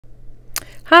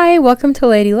Hi, welcome to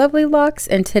Lady Lovely Locks,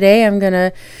 and today I'm going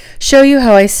to show you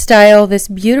how I style this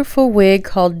beautiful wig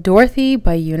called Dorothy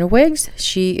by UNIWIGS.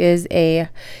 She is a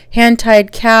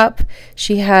hand-tied cap.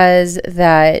 She has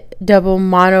that double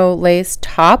mono lace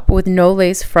top with no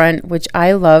lace front, which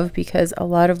I love because a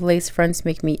lot of lace fronts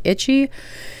make me itchy.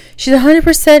 She's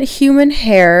 100% human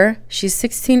hair. She's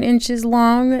 16 inches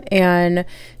long, and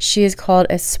she is called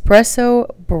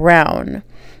Espresso Brown.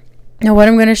 Now what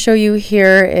I'm going to show you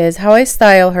here is how I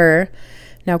style her.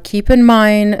 Now keep in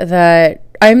mind that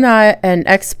I'm not an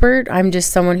expert. I'm just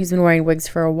someone who's been wearing wigs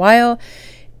for a while.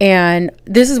 And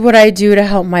this is what I do to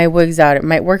help my wigs out. It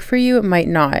might work for you, it might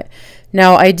not.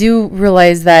 Now I do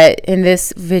realize that in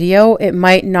this video, it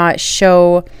might not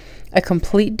show a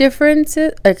complete difference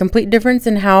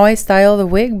in how I style the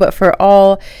wig, but for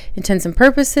all intents and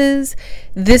purposes,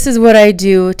 this is what I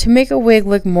do to make a wig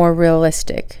look more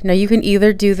realistic. Now you can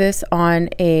either do this on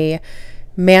a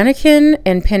mannequin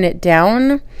and pin it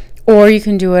down, or you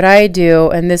can do what I do,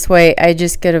 and this way I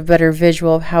just get a better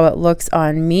visual of how it looks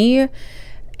on me.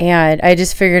 And I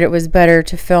just figured it was better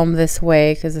to film this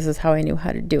way because this is how I knew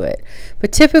how to do it.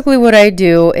 But typically what I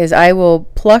do is I will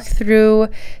pluck through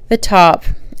the top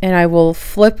and I will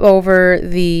flip over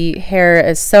the hair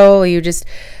as so.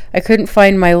 I couldn't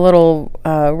find my little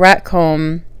rat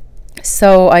comb,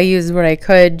 so I used what I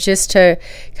could just to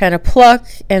kind of pluck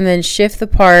and then shift the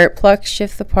part, pluck,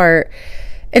 shift the part.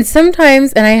 And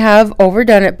sometimes, and I have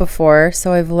overdone it before,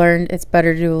 so I've learned it's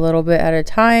better to do a little bit at a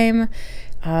time.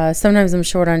 Sometimes I'm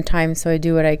short on time, so I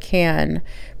do what I can.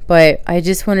 But I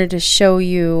just wanted to show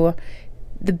you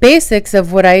the basics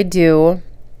of what I do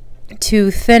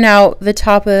to thin out the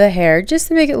top of the hair just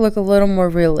to make it look a little more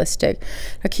realistic.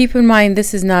 Now keep in mind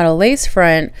this is not a lace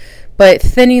front, but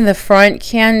thinning the front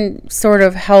can sort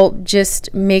of help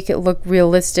just make it look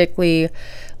realistically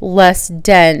less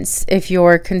dense if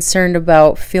you're concerned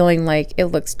about feeling like it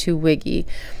looks too wiggy.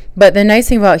 But the nice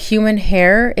thing about human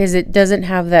hair is it doesn't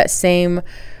have that same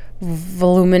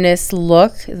voluminous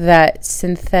look that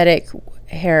synthetic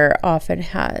hair often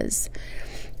has.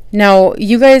 Now,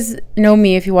 you guys know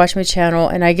me if you watch my channel,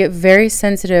 and I get very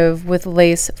sensitive with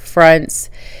lace fronts.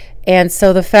 And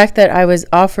so the fact that I was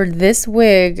offered this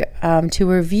wig to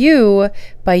review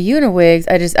by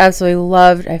UNIWIGS, I just absolutely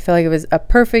loved. I feel like it was a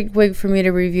perfect wig for me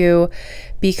to review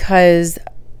because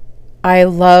I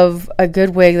love a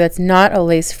good wig that's not a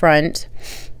lace front.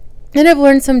 And I've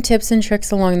learned some tips and tricks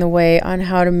along the way on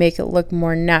how to make it look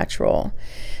more natural.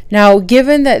 Now,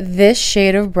 given that this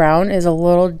shade of brown is a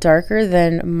little darker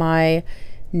than my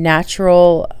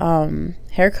natural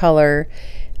hair color,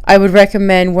 I would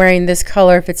recommend wearing this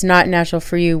color if it's not natural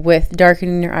for you with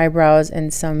darkening your eyebrows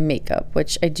and some makeup,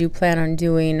 which I do plan on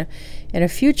doing in a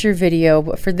future video.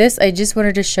 But for this, I just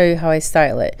wanted to show you how I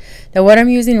style it. Now, what I'm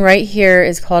using right here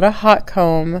is called a hot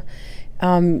comb.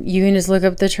 You can just look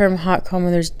up the term hot comb,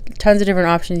 and there's tons of different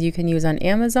options you can use on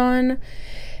Amazon.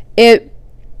 It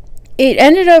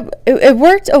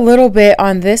worked a little bit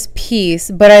on this piece,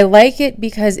 but I like it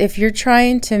because if you're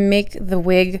trying to make the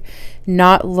wig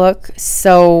not look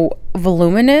so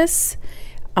voluminous,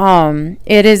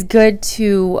 it is good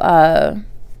to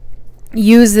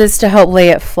use this to help lay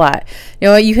it flat. You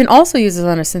know, you can also use this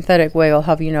on a synthetic wig. I'll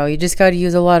have you know, you just got to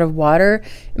use a lot of water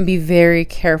and be very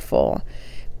careful.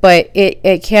 But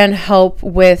it can help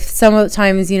with some of the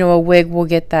times, you know, a wig will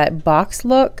get that box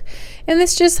look. And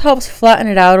this just helps flatten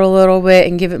it out a little bit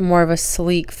and give it more of a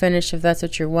sleek finish if that's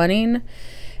what you're wanting.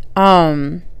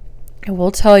 I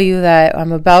will tell you that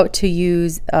I'm about to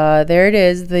use, there it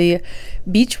is, the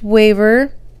Beach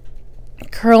Waver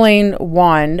curling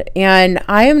wand. And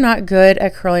I am not good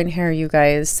at curling hair, you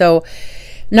guys. So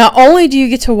not only do you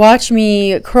get to watch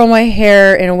me curl my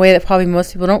hair in a way that probably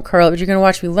most people don't curl it, but you're going to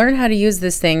watch me learn how to use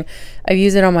this thing. I've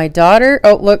used it on my daughter.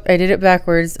 Oh, look, I did it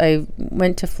backwards. I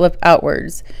went to flip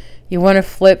outwards. You want to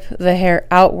flip the hair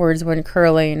outwards when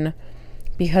curling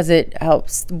because it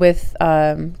helps with,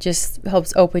 just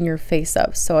helps open your face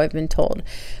up, so I've been told.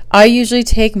 I usually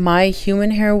take my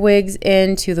human hair wigs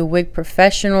into the wig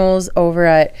professionals over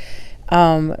at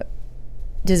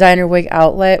Designer Wig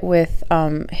Outlet with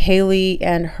Haley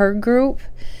and her group,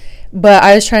 but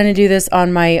I was trying to do this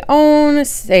on my own,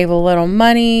 save a little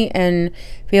money, and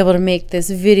be able to make this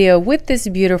video with this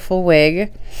beautiful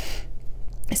wig.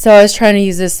 So I was trying to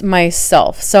use this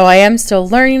myself. So I am still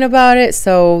learning about it,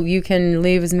 so you can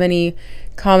leave as many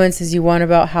comments as you want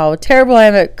about how terrible I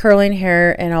am at curling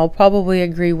hair, and I'll probably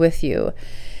agree with you.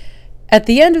 At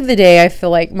the end of the day, I feel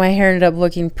like my hair ended up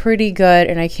looking pretty good,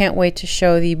 and I can't wait to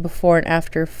show the before and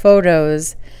after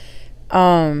photos.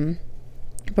 But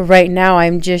right now,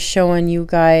 I'm just showing you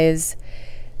guys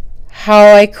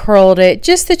how I curled it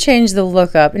just to change the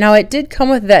look up. Now it did come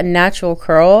with that natural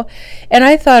curl, and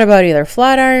I thought about either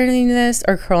flat ironing this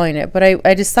or curling it, but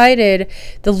I decided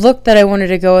the look that I wanted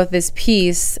to go with this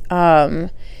piece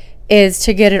is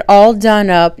to get it all done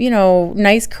up, you know,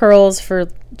 nice curls for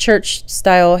church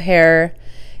style hair,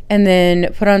 and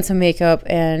then put on some makeup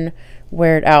and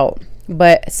wear it out.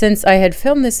 But since I had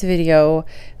filmed this video,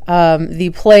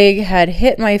 the plague had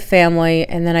hit my family,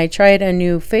 and then I tried a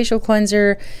new facial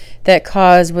cleanser that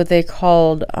caused what they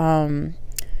called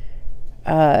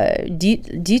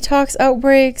detox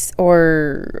outbreaks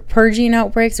or purging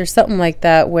outbreaks or something like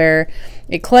that, where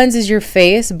it cleanses your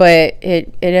face, but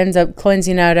it ends up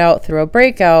cleansing it out through a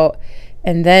breakout,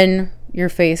 and then your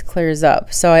face clears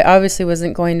up. So I obviously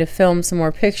wasn't going to film some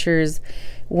more pictures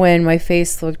when my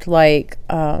face looked like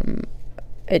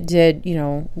it did, you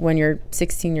know, when you're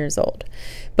 16 years old.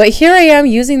 But here I am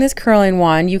using this curling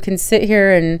wand. You can sit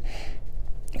here and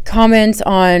comment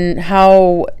on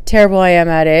how terrible I am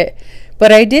at it,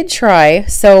 but I did try.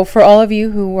 So for all of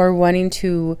you who are wanting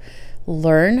to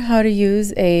learn how to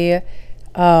use a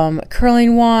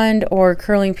curling wand or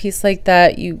curling piece like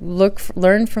that, you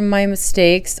learn from my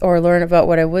mistakes or learn about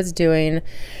what I was doing.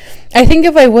 I think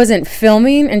if I wasn't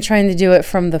filming and trying to do it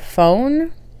from the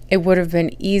phone, it would have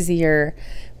been easier,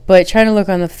 but trying to look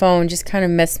on the phone just kind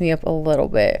of messed me up a little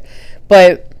bit.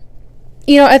 But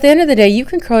you know, at the end of the day, you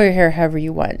can curl your hair however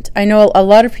you want. I know a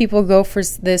lot of people go for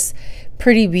this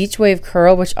pretty beach wave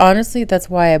curl, which honestly, that's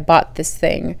why I bought this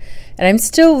thing. And I'm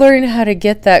still learning how to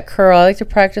get that curl. I like to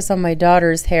practice on my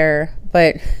daughter's hair,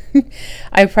 but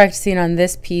I'm practicing on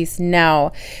this piece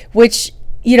now, which,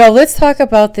 you know, let's talk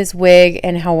about this wig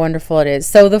and how wonderful it is.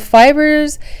 So the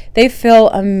fibers, they feel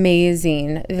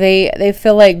amazing. They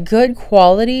feel like good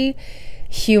quality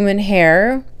human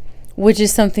hair, which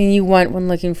is something you want when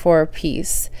looking for a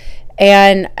piece.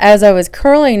 And as I was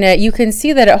curling it, you can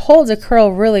see that it holds a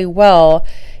curl really well,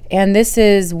 and this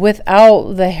is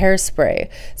without the hairspray.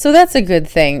 So that's a good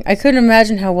thing. I couldn't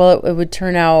imagine how well it would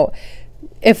turn out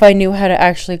if I knew how to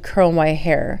actually curl my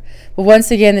hair. But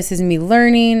once again, this is me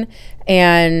learning,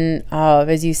 and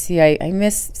as you see, I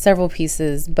missed several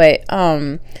pieces. But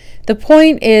the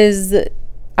point is,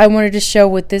 I wanted to show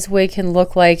what this wig can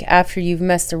look like after you've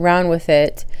messed around with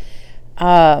it.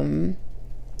 And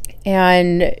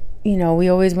you know, we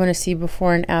always want to see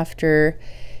before and after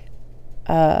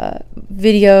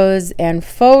videos and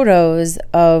photos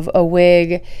of a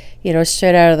wig, you know,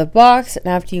 straight out of the box and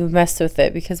after you've messed with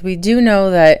it, because we do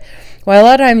know that while a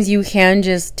lot of times you can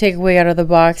just take a wig out of the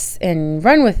box and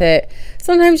run with it,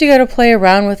 sometimes you got to play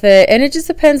around with it, and it just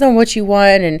depends on what you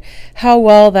want and how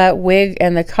well that wig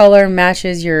and the color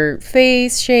matches your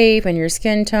face shape and your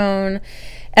skin tone.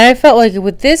 And I felt like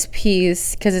with this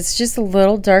piece, because it's just a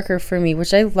little darker for me,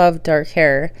 which I love dark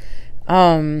hair,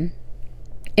 I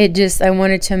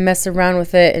wanted to mess around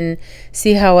with it and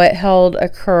see how it held a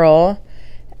curl.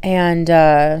 And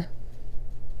I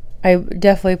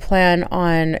definitely plan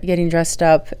on getting dressed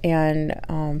up and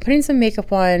putting some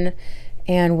makeup on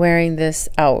and wearing this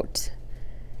out.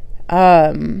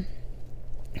 But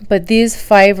these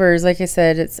fibers, like I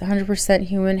said, it's 100%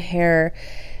 human hair.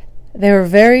 They were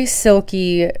very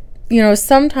silky. You know,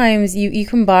 sometimes you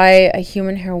can buy a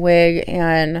human hair wig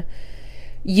and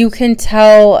you can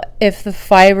tell if the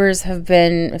fibers if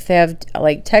they have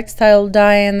like textile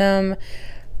dye in them,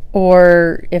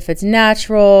 or if it's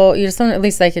natural. You know, at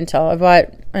least I can tell. I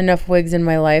bought enough wigs in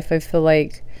my life. I feel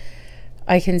like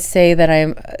I can say that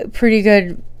I'm a pretty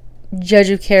good judge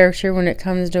of character when it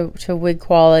comes to wig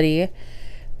quality.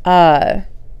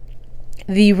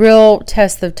 The real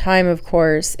test of time, of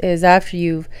course, is after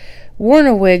you've worn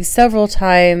a wig several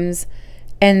times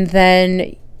and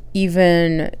then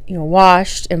even, you know,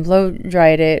 washed and blow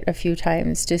dried it a few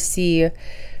times to see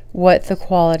what the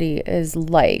quality is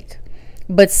like.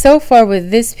 But so far with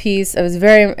this piece, I was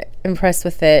very impressed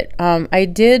with it. I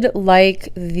did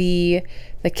like the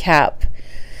cap.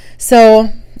 So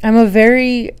I'm a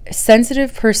very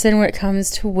sensitive person when it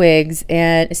comes to wigs,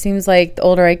 and it seems like the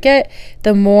older I get,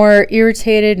 the more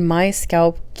irritated my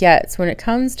scalp gets when it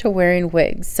comes to wearing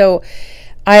wigs. So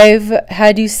I've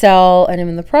had to sell, and I'm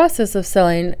in the process of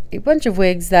selling, a bunch of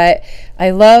wigs that I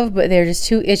love, but they're just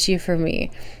too itchy for me.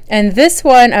 And this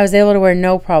one I was able to wear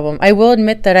no problem. I will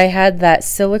admit that I had that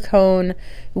silicone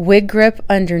wig grip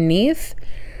underneath,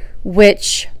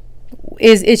 which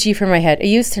is itchy for my head. It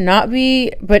used to not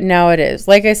be, but now it is.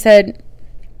 Like I said,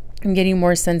 I'm getting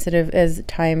more sensitive as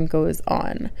time goes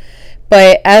on.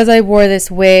 But as I wore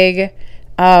this wig,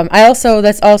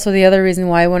 that's also the other reason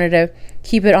why I wanted to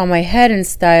keep it on my head and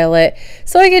style it,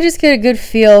 so I could just get a good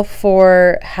feel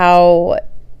for how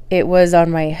it was on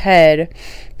my head,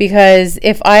 because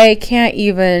if I can't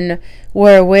even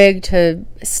wear a wig to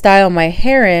style my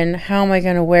hair in, how am I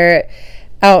going to wear it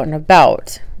out and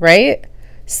about, right?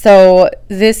 So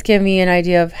this gave me an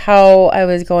idea of how I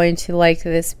was going to like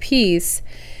this piece,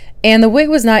 and the wig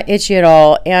was not itchy at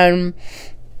all. And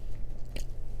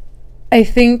I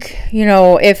think, you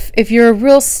know, if you're a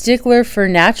real stickler for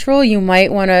natural, you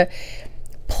might want to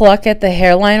pluck at the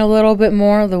hairline a little bit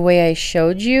more the way I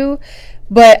showed you.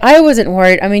 But I wasn't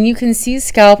worried. I mean, you can see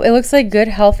scalp. It looks like good,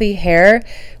 healthy hair,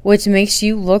 which makes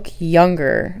you look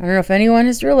younger. I don't know if anyone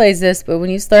has realized this, but when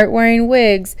you start wearing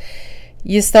wigs,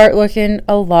 you start looking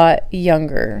a lot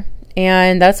younger.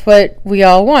 And that's what we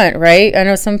all want, right? I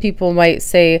know some people might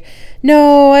say,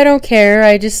 no, I don't care.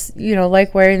 I just, you know,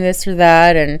 like wearing this or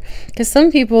that. And because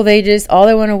some people, all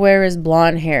they want to wear is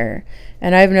blonde hair.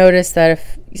 And I've noticed that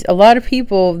if a lot of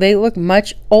people, they look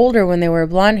much older when they wear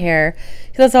blonde hair,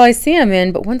 because that's all I see them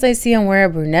in. But once I see them wear a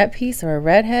brunette piece or a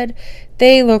redhead,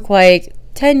 they look like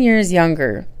 10 years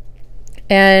younger.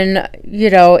 And,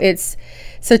 you know,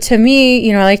 so to me,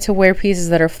 you know, I like to wear pieces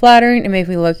that are flattering and make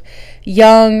me look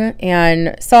young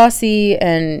and saucy.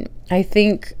 And I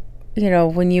think, you know,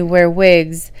 when you wear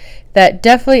wigs, that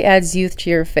definitely adds youth to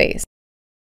your face.